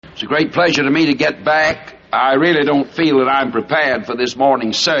It's a great pleasure to me to get back. I really don't feel that I'm prepared for this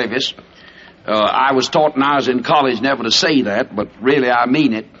morning's service. I was taught when I was in college never to say that, but really I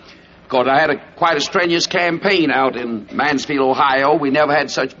mean it. Because I had quite a strenuous campaign out in Mansfield, Ohio. We never had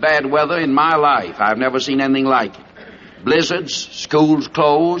such bad weather in my life. I've never seen anything like it. Blizzards, schools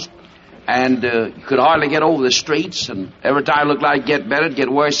closed, and you could hardly get over the streets, and every time it looked like it'd get better, it'd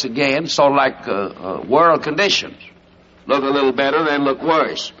get worse again, sort of like world conditions. Look a little better, then look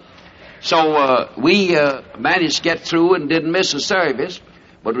worse. So we managed to get through and didn't miss a service,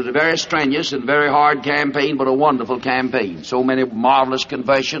 but it was a very strenuous and very hard campaign, but a wonderful campaign. So many marvelous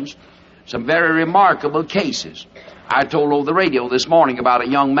conversions, some very remarkable cases. I told over the radio this morning about a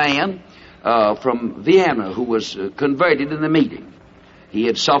young man from Vienna who was converted in the meeting. He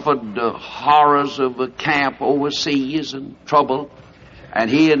had suffered horrors of a camp overseas and trouble, and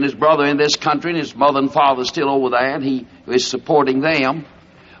he and his brother in this country, and his mother and father still over there, and he was supporting them.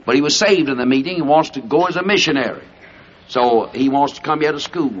 But he was saved in the meeting. He wants to go as a missionary. So he wants to come here to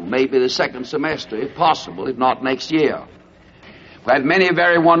school, maybe the second semester, if possible, if not next year. We had many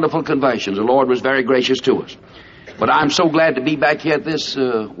very wonderful conversions. The Lord was very gracious to us. But I'm so glad to be back here at this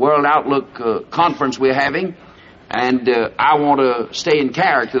World Outlook conference we're having. And I want to stay in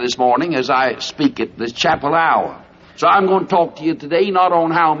character this morning as I speak at this chapel hour. So I'm going to talk to you today not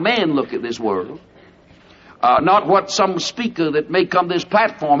on how men look at this world, not what some speaker that may come to this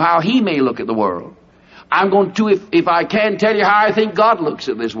platform, how he may look at the world. I'm going to, if I can, tell you how I think God looks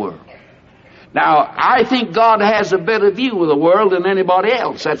at this world. Now, I think God has a better view of the world than anybody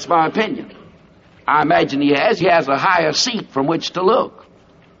else. That's my opinion. I imagine He has. He has a higher seat from which to look.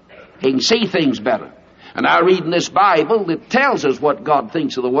 He can see things better. And I read in this Bible that tells us what God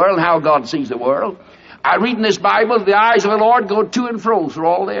thinks of the world, how God sees the world. I read in this Bible, the eyes of the Lord go to and fro through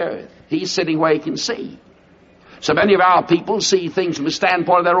all the earth. He's sitting where He can see. So many of our people see things from the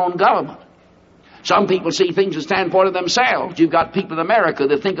standpoint of their own government. Some people see things from the standpoint of themselves. You've got people in America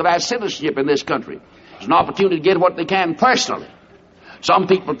that think of our citizenship in this country as an opportunity to get what they can personally. Some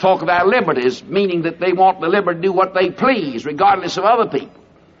people talk of our liberties, meaning that they want the liberty to do what they please, regardless of other people.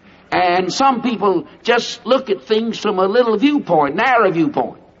 And some people just look at things from a little viewpoint, narrow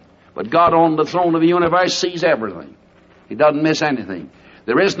viewpoint. But God on the throne of the universe sees everything. He doesn't miss anything.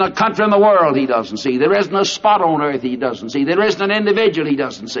 There isn't a country in the world He doesn't see. There isn't a spot on earth He doesn't see. There isn't an individual He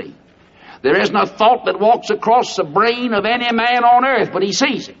doesn't see. There isn't a thought that walks across the brain of any man on earth, but He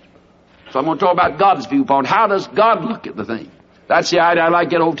sees it. So I'm going to talk about God's viewpoint. How does God look at the thing? That's the idea I'd like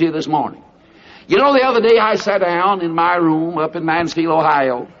to get over to you this morning. You know, the other day I sat down in my room up in Mansfield,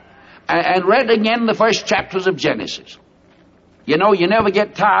 Ohio, and read again the first chapters of Genesis. You know, you never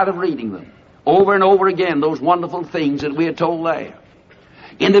get tired of reading them. Over and over again, those wonderful things that we are told there.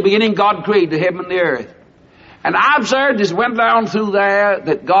 In the beginning, God created the heaven and the earth. And I observed as went down through there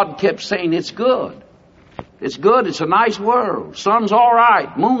that God kept saying, it's good. It's good. It's a nice world. Sun's all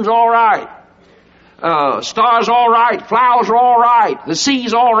right. Moon's all right. Stars all right. Flowers are all right. The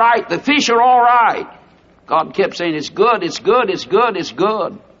sea's all right. The fish are all right. God kept saying, it's good. It's good. It's good. It's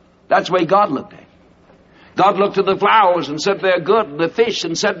good. That's the way God looked at it. God looked at the flowers and said they're good, and the fish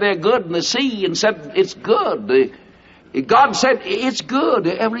and said they're good, and the sea and said it's good. God said it's good.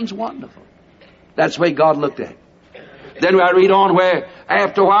 Everything's wonderful. That's the way God looked at it. Then I read on where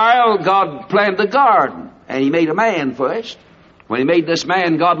after a while God planted the garden, and He made a man first. When He made this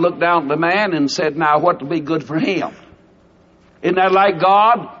man, God looked down at the man and said, now what will be good for him? Isn't that like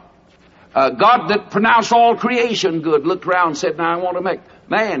God? God that pronounced all creation good looked around and said, now I want to make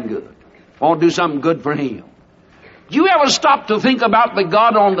man good. I want to do something good for him. Do you ever stop to think about the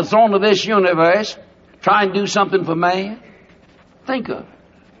God on the throne of this universe try and do something for man? Think of it.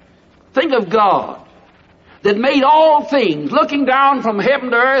 Think of God that made all things, looking down from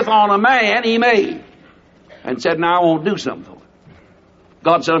heaven to earth on a man He made, and said, now I want to do something for him.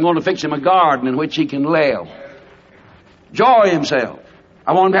 God said, I'm going to fix him a garden in which he can live, enjoy himself.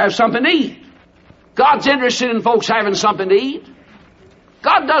 I want him to have something to eat. God's interested in folks having something to eat.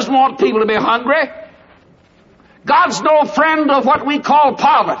 God doesn't want people to be hungry. God's no friend of what we call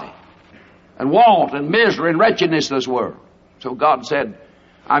poverty and want and misery and wretchedness in this world. So God said,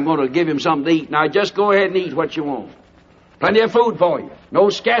 I'm going to give him something to eat. Now just go ahead and eat what you want. Plenty of food for you. No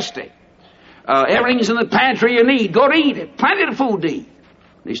scarcity. Everything's in the pantry you need. Go to eat it. Plenty of food to eat.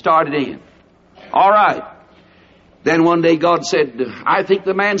 He started in. All right. Then one day God said, I think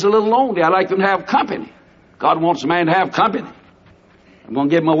the man's a little lonely. I'd like him to have company. God wants a man to have company. I'm going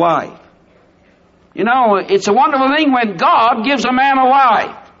to give him a wife. You know, it's a wonderful thing when God gives a man a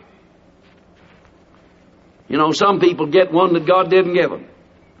wife. You know, some people get one that God didn't give them.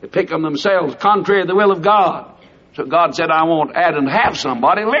 They pick them themselves, contrary to the will of God. So God said, I want Adam to have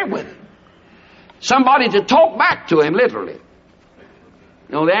somebody to live with him. Somebody to talk back to him, literally.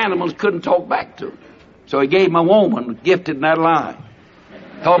 You know, the animals couldn't talk back to him. So he gave him a woman gifted in that line.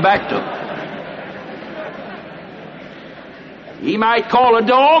 Talk back to him. He might call a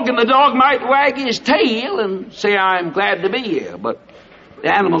dog, and the dog might wag his tail and say, I'm glad to be here. But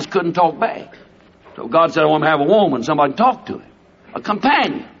the animals couldn't talk back. So God said, I want to have a woman, somebody to talk to him. A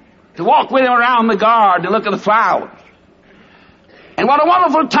companion. To walk with him around the garden and look at the flowers. And what a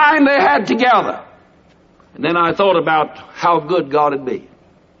wonderful time they had together. And then I thought about how good God had been.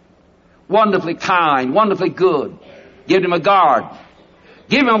 Wonderfully kind, wonderfully good. Give him a garden.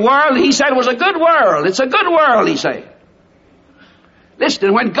 Give him a world he said was a good world. It's a good world, he said.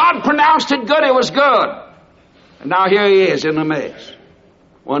 Listen, when God pronounced it good, it was good. And now here he is in a mess.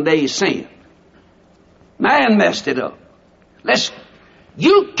 One day he sinned. Man messed it up. Listen,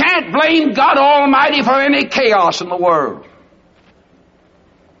 you can't blame God Almighty for any chaos in the world.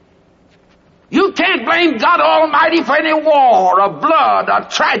 You can't blame God Almighty for any war or blood or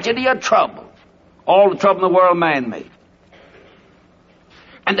tragedy or trouble. All the trouble in the world man made.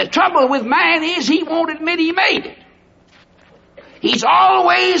 And the trouble with man is he won't admit he made it. He's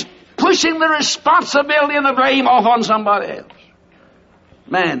always pushing the responsibility and the blame off on somebody else.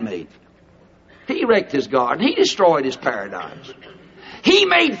 Man made it. He wrecked his garden. He destroyed his paradise. He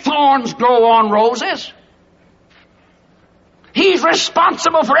made thorns grow on roses. He's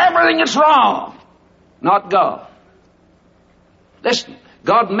responsible for everything that's wrong, not God. Listen,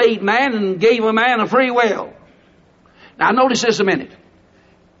 God made man and gave a man a free will. Now notice this a minute.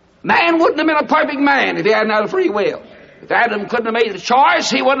 Man wouldn't have been a perfect man if he hadn't had a free will. If Adam couldn't have made a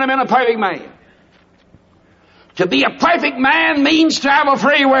choice, he wouldn't have been a perfect man. To be a perfect man means to have a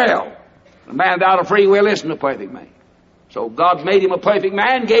free will. A man without a free will isn't a perfect man. So God made him a perfect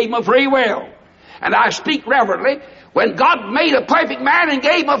man, gave him a free will. And I speak reverently, when God made a perfect man and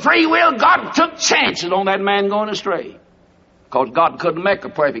gave him a free will, God took chances on that man going astray. Because God couldn't make a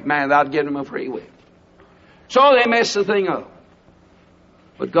perfect man without giving him a free will. So they messed the thing up.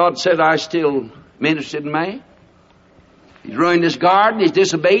 But God said, I still am interested in man. He's ruined his garden. He's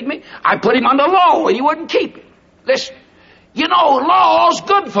disobeyed me. I put him under law. He wouldn't keep it. Listen, you know, law's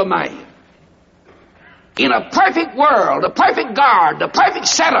good for man. In a perfect world, a perfect garden, a perfect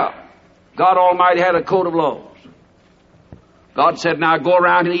setup, God Almighty had a code of laws. God said, now go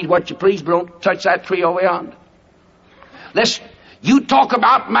around and eat what you please, but don't touch that tree over yonder. Listen, you talk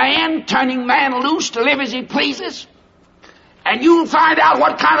about man, turning man loose to live as he pleases, and you'll find out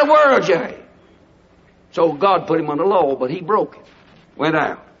what kind of world you have. So God put him under law, but he broke it. Went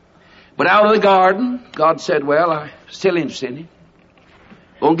out. But out of the garden, God said, well, I'm still interested in him.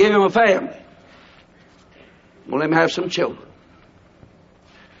 Gonna give him a family. Gonna let him have some children.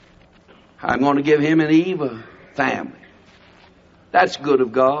 I'm going to give him and Eve a family. That's good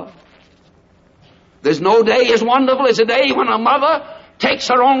of God. There's no day as wonderful as a day when a mother takes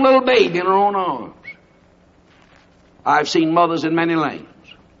her own little baby in her own arms. I've seen mothers in many lands.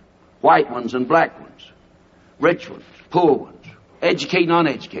 White ones and black ones. Rich ones, poor ones. Educated and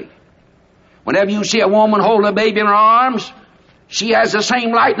uneducated. Whenever you see a woman hold a baby in her arms, she has the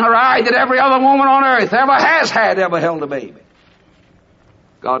same light in her eye that every other woman on earth ever has had, ever held a baby.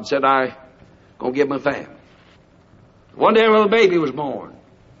 God said, I'm going to give him a family. One day a little baby was born.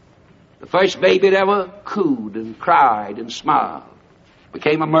 The first baby that ever cooed and cried and smiled.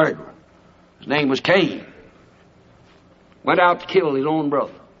 Became a murderer. His name was Cain. Went out to kill his own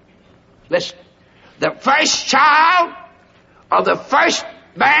brother. Listen, the first child of the first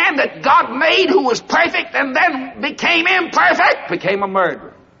man that God made who was perfect and then became imperfect became a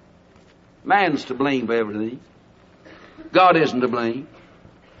murderer. Man's to blame for everything. God isn't to blame.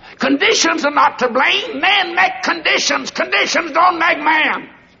 Conditions are not to blame. Men make conditions. Conditions don't make man.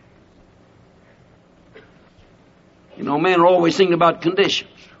 You know, men are always thinking about conditions.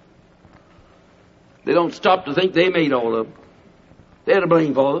 They don't stop to think they made all of them. They're to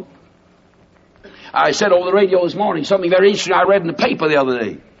blame for them. I said over the radio this morning something very interesting I read in the paper the other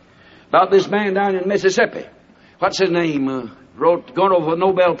day about this man down in Mississippi. What's his name? Going over a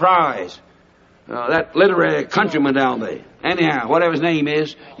Nobel Prize. That literary countryman down there. Anyhow, whatever his name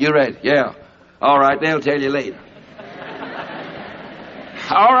is, you read it. Yeah. All right, they'll tell you later.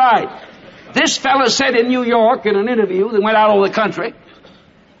 All right. This fellow said in New York in an interview that went out over the country,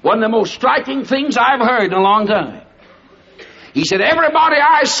 one of the most striking things I've heard in a long time. He said, everybody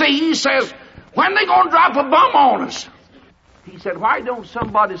I see says, when they going to drop a bomb on us? He said, why don't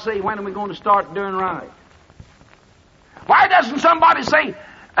somebody say, when are we going to start doing right? Why doesn't somebody say,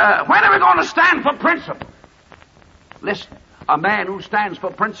 when are we going to stand for principle? Listen, a man who stands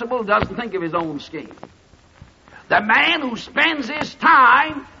for principle doesn't think of his own scheme. The man who spends his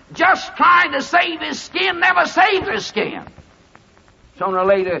time just trying to save his skin never saves his skin. Sooner or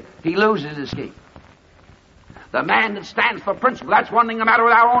later, he loses his skin. The man that stands for principle, that's one thing the matter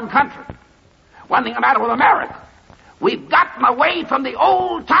with our own country. One thing the matter with America. We've gotten away from the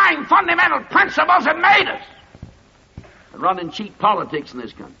old-time fundamental principles that made us. And running cheap politics in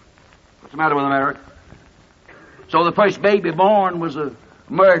this country. What's the matter with America? So the first baby born was a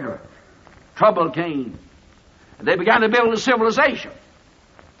murderer. Trouble came. And they began to build a civilization.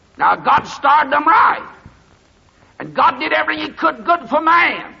 Now God started them right. And God did everything He could good for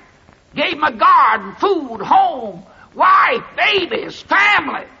man. Gave him a garden, food, home, wife, babies,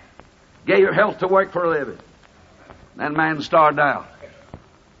 family. Gave her health to work for a living. That man started out.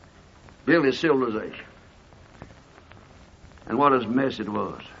 Built his civilization. And what a mess it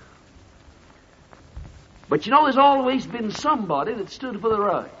was. But you know, there's always been somebody that stood for the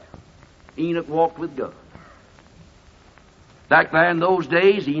right. Enoch walked with God. Back there in those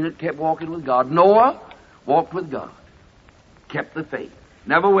days, Enoch kept walking with God. Noah walked with God. Kept the faith.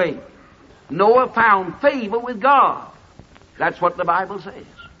 Never wavered. Noah found favor with God. That's what the Bible says.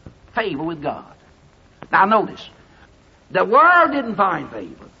 Favor with God. Now notice, the world didn't find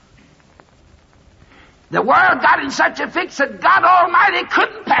favor. The world got in such a fix that God Almighty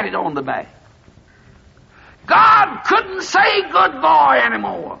couldn't pat it on the back. God couldn't say good boy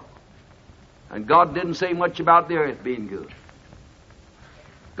anymore. And God didn't say much about the earth being good.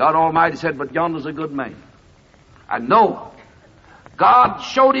 God Almighty said, but yonder's a good man. And Noah, God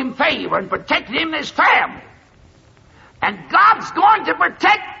showed him favor and protected him and his family. And God's going to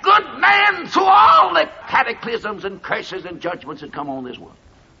protect good men through all the cataclysms and curses and judgments that come on this world.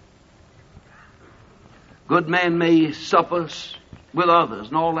 Good men may suffer with others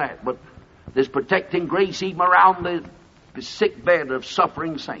and all that, but there's protecting grace even around the sick bed of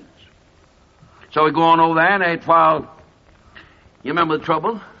suffering saints. So we go on over there, and while you remember the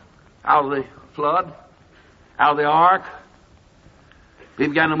trouble out of the flood, out of the ark,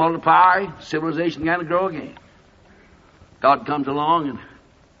 people began to multiply, civilization began to grow again. God comes along and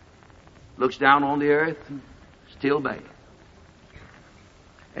looks down on the earth, and still bad.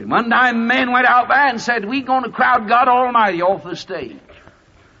 And one time men went out there and said, we're going to crowd God Almighty off the stage.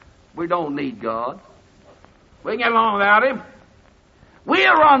 We don't need God. We can get along without Him.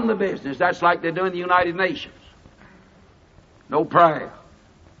 We'll run the business. That's like they do in the United Nations. No prayer.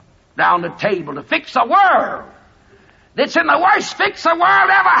 Down the table to fix a world that's in the worst fix the world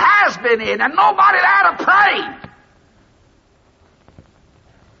ever has been in, and nobody there to pray.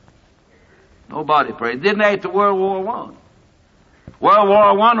 Nobody prayed. Didn't they after World War I? World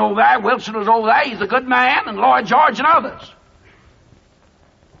War I over there, Wilson was over there, he's a good man, and Lloyd George and others.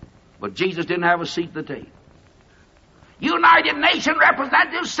 But Jesus didn't have a seat at the table. United Nations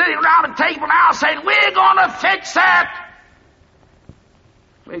representatives sitting around the table now saying, we're going to fix that.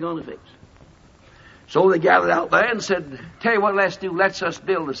 We're going to fix it. So they gathered out there and said, tell you what let's do. Let's us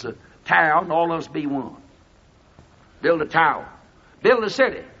build us a town, all of us be one. Build a tower. Build a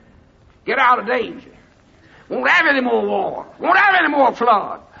city. Get out of danger. Won't have any more war. Won't have any more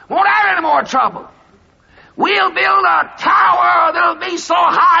flood. Won't have any more trouble. We'll build a tower that'll be so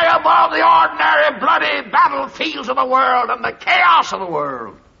high above the ordinary bloody battlefields of the world and the chaos of the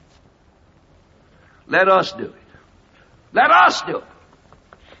world. Let us do it. Let us do it.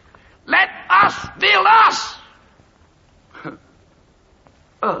 Let us build us.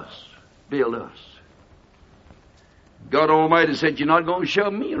 Us. Build us. God Almighty said, you're not going to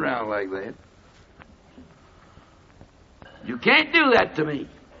shove me around like that. You can't do that to me.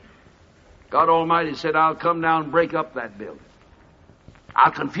 God Almighty said, I'll come down and break up that building.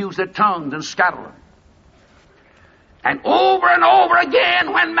 I'll confuse their tongues and scatter them. And over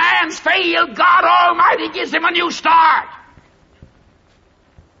again, when man's failed, God Almighty gives him a new start.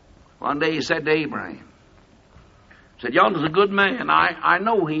 One day he said to Abraham, he said, yonder's a good man. I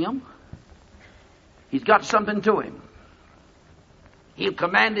know him. He's got something to him. He'll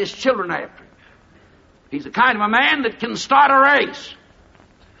command his children after him. He's the kind of a man that can start a race.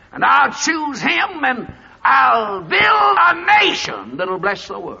 And I'll choose him and I'll build a nation that'll bless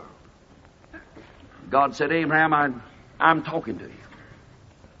the world. God said, Abraham, I'm talking to you.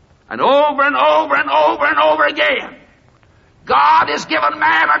 And over again, God has given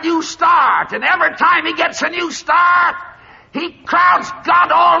man a new start. And every time he gets a new start, he crowds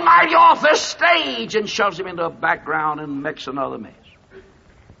God Almighty off the stage and shoves him into the background and makes another mess.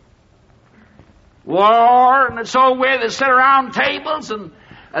 War, and it's so weird they sit around tables and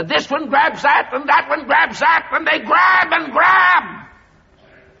this one grabs that and that one grabs that and they grab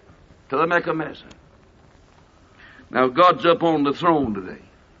till they make a mess of it. Now God's up on the throne today,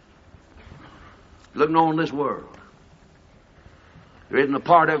 looking on this world. There isn't a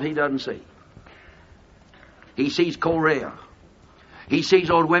part of it he doesn't see. He sees Korea. He sees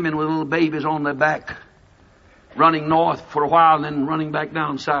old women with little babies on their back, running north for a while and then running back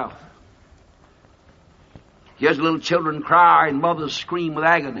down south. He hears little children cry and mothers scream with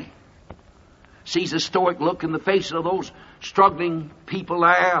agony. Sees the stoic look in the faces of those struggling people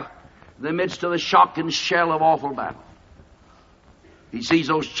there in the midst of the shock and shell of awful battle. He sees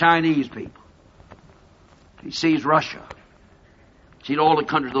those Chinese people. He sees Russia. He sees all the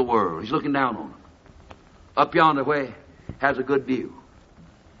countries of the world. He's looking down on them. Up yonder where he has a good view.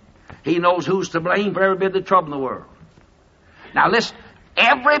 He knows who's to blame for every bit of the trouble in the world. Now listen,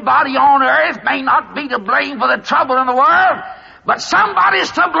 everybody on earth may not be to blame for the trouble in the world, but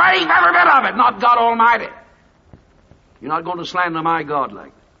somebody's to blame for every bit of it, not God Almighty. You're not going to slander my God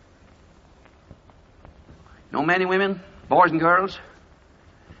like that. You know, men and women, boys and girls,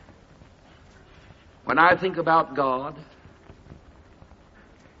 when I think about God,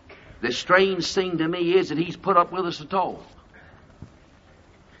 the strange thing to me is that He's put up with us at all.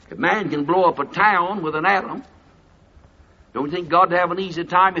 If man can blow up a town with an atom, don't you think God would have an easy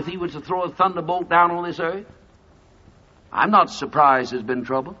time if He was to throw a thunderbolt down on this earth? I'm not surprised there's been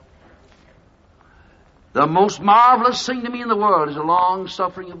trouble. The most marvelous thing to me in the world is the long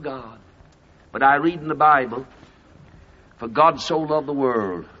suffering of God. But I read in the Bible, for God so loved the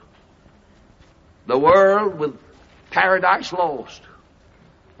world with paradise lost,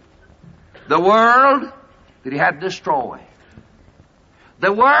 the world that He had to destroy,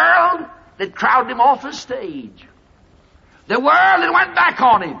 the world that crowded Him off the stage, the world that went back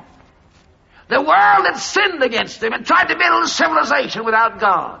on Him, the world that sinned against Him and tried to build a civilization without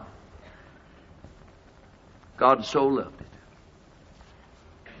God. God so loved it.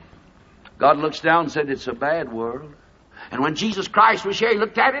 God looks down and said, it's a bad world. And when Jesus Christ was here, He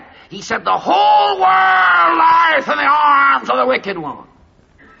looked at it, He said, the whole world lieth in the arms of the wicked one.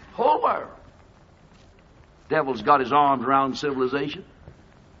 Whole world. Devil's got his arms around civilization.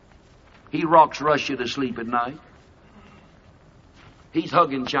 He rocks Russia to sleep at night. He's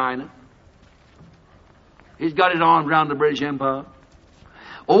hugging China. He's got his arms around the British Empire.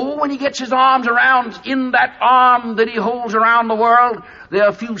 Oh, when he gets his arms around, in that arm that he holds around the world, there are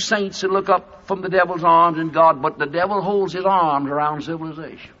a few saints that look up from the devil's arms and God, but the devil holds his arms around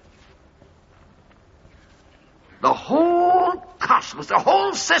civilization. The whole cosmos, the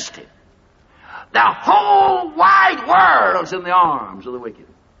whole system, the whole wide world's in the arms of the wicked.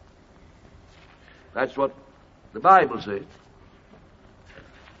 That's what the Bible says.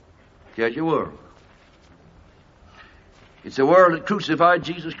 Here's your world. It's a world that crucified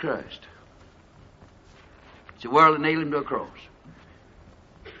Jesus Christ. It's a world that nailed Him to a cross.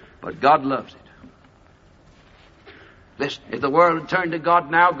 But God loves it. Listen, if the world had turned to God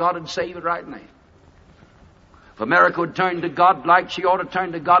now, God would save it right now. If America would turn to God like she ought to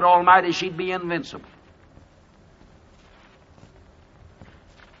turn to God Almighty, she'd be invincible.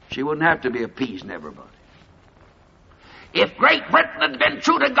 She wouldn't have to be appeasing everybody. If Great Britain had been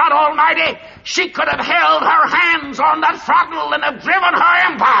true to God Almighty, she could have held her hands on that throttle and have driven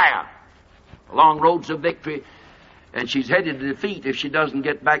her empire along roads of victory, and she's headed to defeat if she doesn't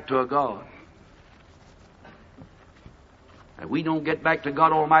get back to her God. If we don't get back to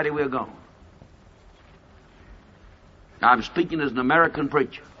God Almighty, we're gone. I'm speaking as an American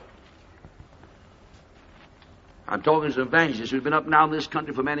preacher. I'm talking as an evangelist who's been up and down this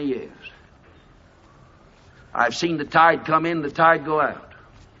country for many years. I've seen the tide come in, the tide go out.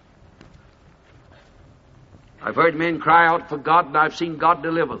 I've heard men cry out for God, and I've seen God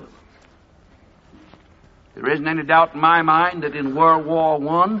deliver them. There isn't any doubt in my mind that in World War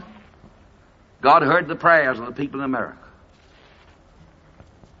I, God heard the prayers of the people in America.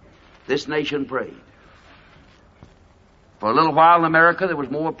 This nation prayed. For a little while in America, there was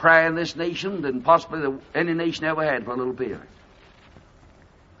more prayer in this nation than possibly any nation ever had for a little period.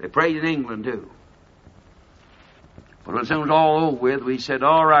 They prayed in England, too. But when it was all over with, we said,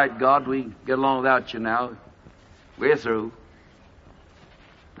 all right, God, we get along without you now. We're through.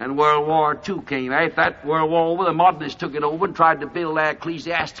 And World War II came. After that World War over, the modernists took it over and tried to build their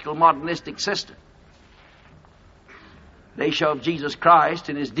ecclesiastical modernistic system. They shoved Jesus Christ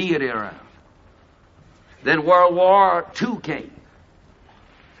and His deity around. Then World War II came.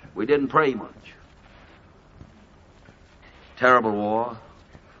 We didn't pray much. Terrible war.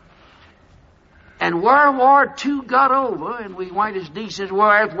 And World War II got over, and we went as decent as we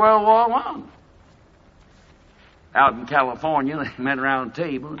were after World War I. Out in California, they met around a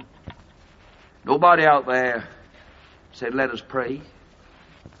table. Nobody out there said, let us pray.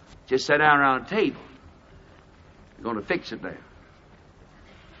 Just sat down around a table. We're going to fix it there.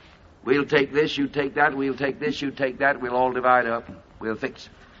 We'll take this, you take that, we'll take this, you take that, we'll all divide up. We'll fix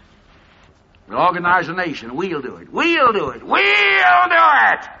it. We'll organize a nation. We'll do it. We'll do it. We'll do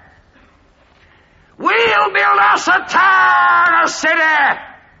it. We'll build us a town, a city.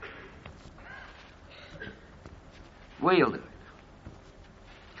 We'll do it.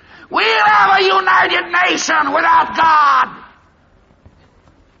 We'll have a united nation without God.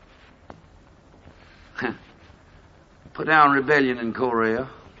 Put down rebellion in Korea.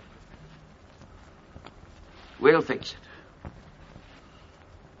 We'll fix it.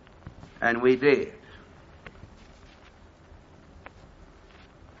 And we did.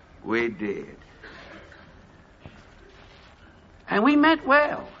 We did. And we meant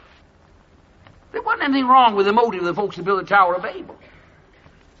well. There wasn't anything wrong with the motive of the folks to build the Tower of Babel.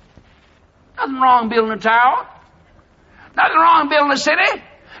 Nothing wrong building a tower. Nothing wrong building a city.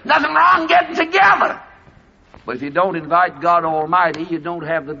 Nothing wrong getting together. But if you don't invite God Almighty, you don't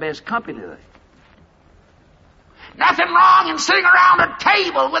have the best company there. Nothing wrong in sitting around a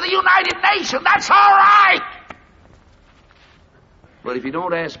table with a united nation. That's all right. But if you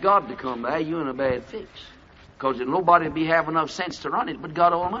don't ask God to come by, you're in a bad fix. Because nobody will have enough sense to run it but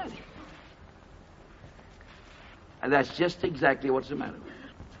God Almighty. And that's just exactly what's the matter with it.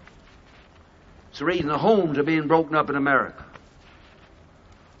 It's the reason the homes are being broken up in America.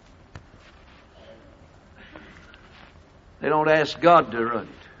 They don't ask God to run it.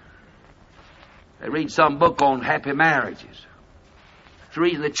 They read some book on happy marriages. It's the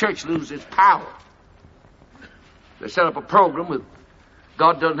reason the church loses its power. They set up a program with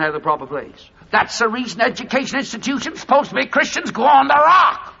God doesn't have the proper place. That's the reason education institutions supposed to be Christians go on the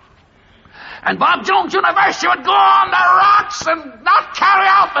rock. And Bob Jones University would go on the rocks and not carry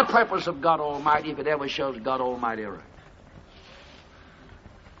out the purpose of God Almighty if it ever shows God Almighty right.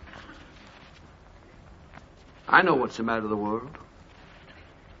 I know what's the matter with the world.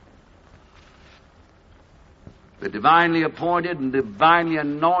 The divinely appointed and divinely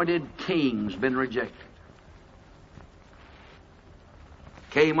anointed king's been rejected.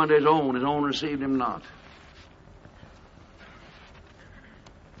 Came unto his own received him not.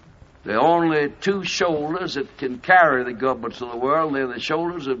 There are only two shoulders that can carry the governments of the world. They're the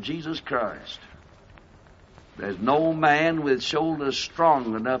shoulders of Jesus Christ. There's no man with shoulders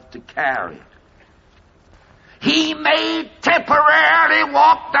strong enough to carry it. He may temporarily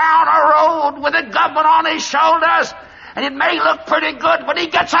walk down a road with a government on his shoulders, and it may look pretty good, but he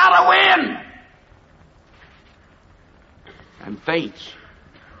gets out of wind and faints.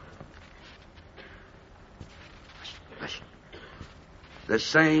 The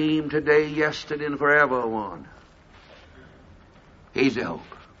same today, yesterday, and forever one. He's the hope.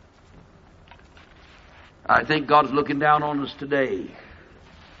 I think God's looking down on us today,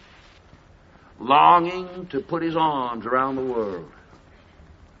 longing to put his arms around the world,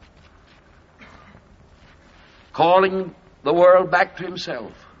 calling the world back to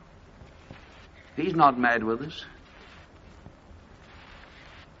himself. He's not mad with us.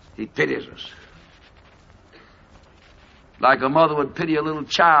 He pities us. Like a mother would pity a little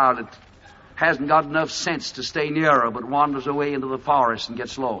child that hasn't got enough sense to stay near her but wanders away into the forest and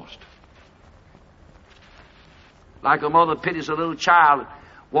gets lost. Like a mother pities a little child that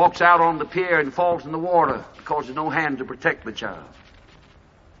walks out on the pier and falls in the water because there's no hand to protect the child.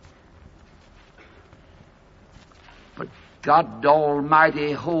 But God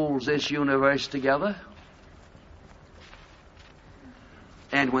Almighty holds this universe together.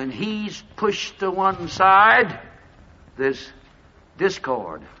 And when he's pushed to one side, there's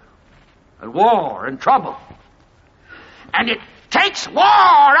discord and war and trouble. And it takes war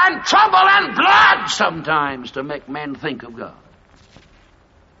and trouble and blood sometimes to make men think of God.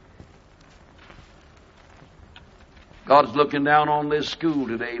 God's looking down on this school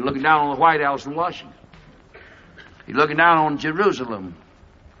today, looking down on the White House in Washington. He's looking down on Jerusalem,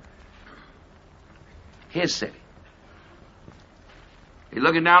 his city. He's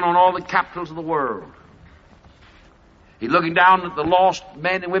looking down on all the capitals of the world. He's looking down at the lost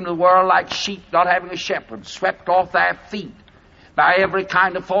men and women of the world like sheep not having a shepherd, swept off their feet by every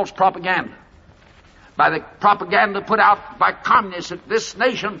kind of false propaganda. By the propaganda put out by communists that this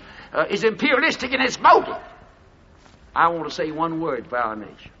nation is imperialistic in its motive. I want to say one word for our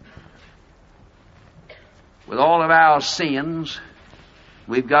nation. With all of our sins,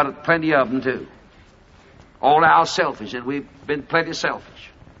 we've got plenty of them too. All our selfish, and we've been plenty selfish.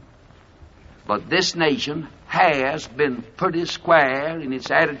 But this nation has been pretty square in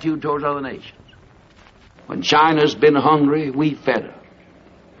its attitude towards other nations. When China's been hungry, we fed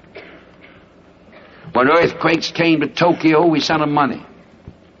her. When earthquakes came to Tokyo, we sent them money.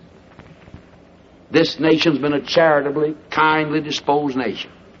 This nation's been a charitably, kindly disposed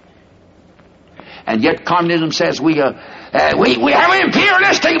nation. And yet communism says we are We have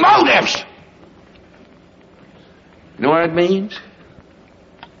imperialistic motives. You know what it means?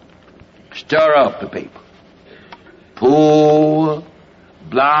 Stir up the people. Poor,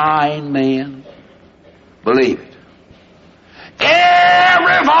 blind men believe it.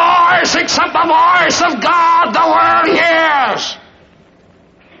 Every voice except the voice of God the world hears.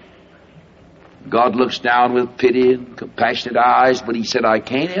 God looks down with pity and compassionate eyes, but he said, I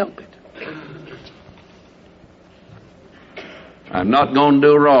can't help it. I'm not going to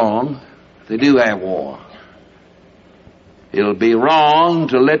do wrong if they do have war. It'll be wrong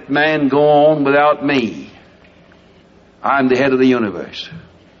to let man go on without me. I'm the head of the universe.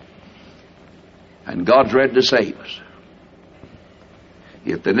 And God's ready to save us.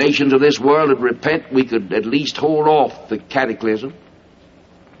 If the nations of this world would repent, we could at least hold off the cataclysm.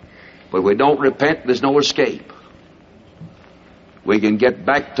 But if we don't repent, there's no escape. We can get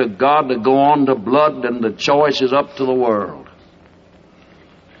back to God to go on to blood, and the choice is up to the world.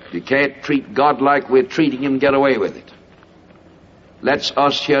 You can't treat God like we're treating him and get away with it. Let's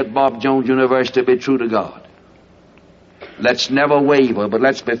us here at Bob Jones University be true to God. Let's never waver, but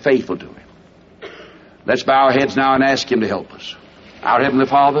let's be faithful to him. Let's bow our heads now and ask him to help us. Our Heavenly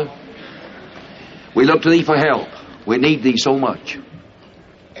Father, we look to thee for help. We need thee so much.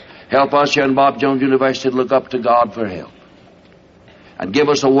 Help us here in Bob Jones University to look up to God for help. And give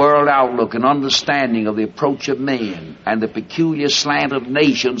us a world outlook and understanding of the approach of men and the peculiar slant of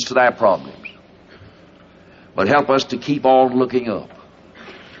nations to their problems. But help us to keep on looking up.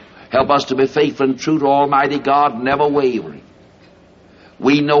 Help us to be faithful and true to Almighty God, never wavering.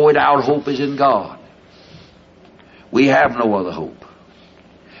 We know it, our hope is in God. We have no other hope.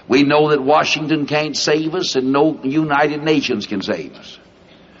 We know that Washington can't save us and no United Nations can save us.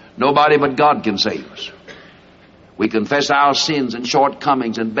 Nobody but God can save us. We confess our sins and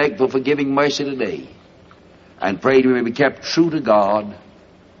shortcomings and beg for forgiving mercy today, and pray we may be kept true to God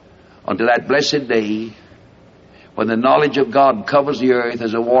until that blessed day when the knowledge of God covers the earth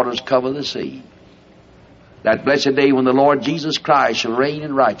as the waters cover the sea. That blessed day when the Lord Jesus Christ shall reign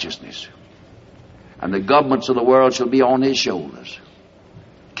in righteousness, and the governments of the world shall be on his shoulders.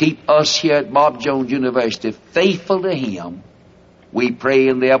 Keep us here at Bob Jones University faithful to him, we pray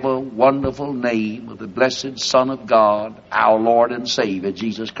in the ever wonderful name of the blessed Son of God, our Lord and Savior,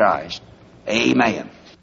 Jesus Christ. Amen.